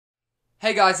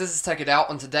Hey guys, this is Take It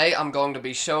Out, and today I'm going to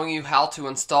be showing you how to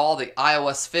install the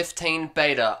iOS 15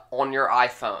 beta on your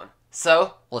iPhone.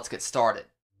 So, let's get started.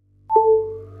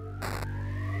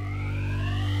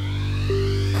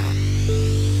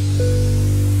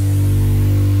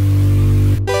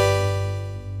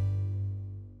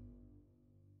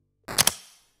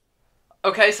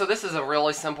 Okay, so this is a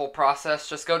really simple process.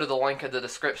 Just go to the link in the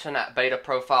description at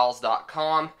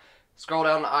betaprofiles.com, scroll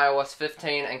down to iOS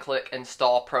 15 and click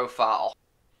Install Profile.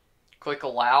 Click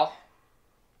Allow.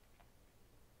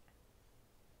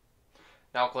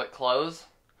 Now click Close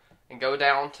and go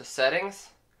down to Settings,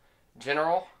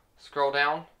 General, scroll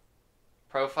down,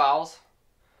 Profiles,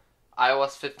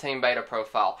 iOS 15 beta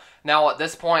profile. Now at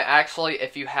this point, actually,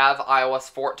 if you have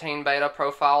iOS 14 beta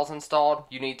profiles installed,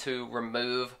 you need to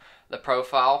remove the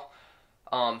profile.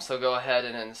 So go ahead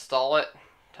and install it.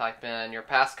 Type in your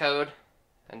passcode,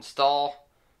 install.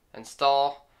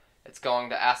 It's going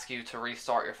to ask you to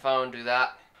restart your phone. Do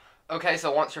that. Okay,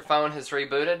 so once your phone has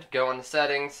rebooted, go into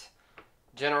Settings,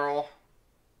 General,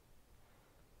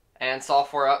 and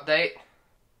Software Update.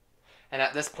 And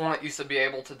at this point, you should be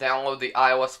able to download the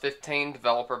iOS 15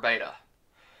 developer beta.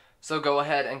 So go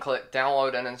ahead and click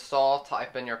Download and Install.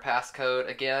 Type in your passcode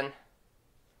again,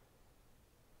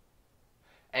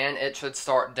 and it should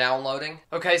start downloading.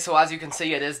 Okay, so as you can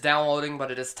see, it is downloading, but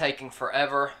it is taking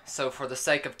forever. So for the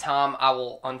sake of time, I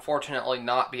will unfortunately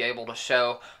not be able to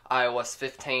show iOS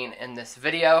 15 in this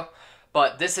video.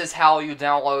 But this is how you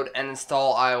download and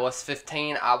install iOS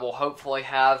 15. I will hopefully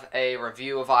have a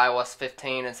review of iOS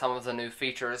 15 and some of the new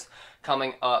features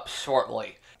coming up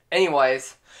shortly.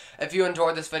 Anyways, if you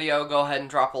enjoyed this video, go ahead and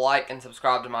drop a like and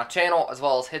subscribe to my channel, as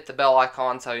well as hit the bell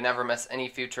icon so you never miss any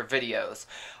future videos.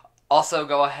 Also,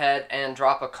 go ahead and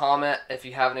drop a comment if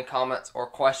you have any comments or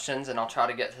questions, and I'll try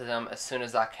to get to them as soon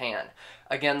as I can.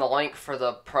 Again, the link for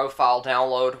the profile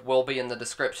download will be in the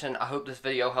description. I hope this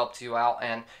video helped you out,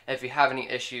 and if you have any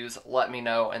issues, let me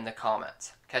know in the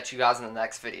comments. Catch you guys in the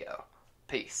next video.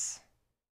 Peace.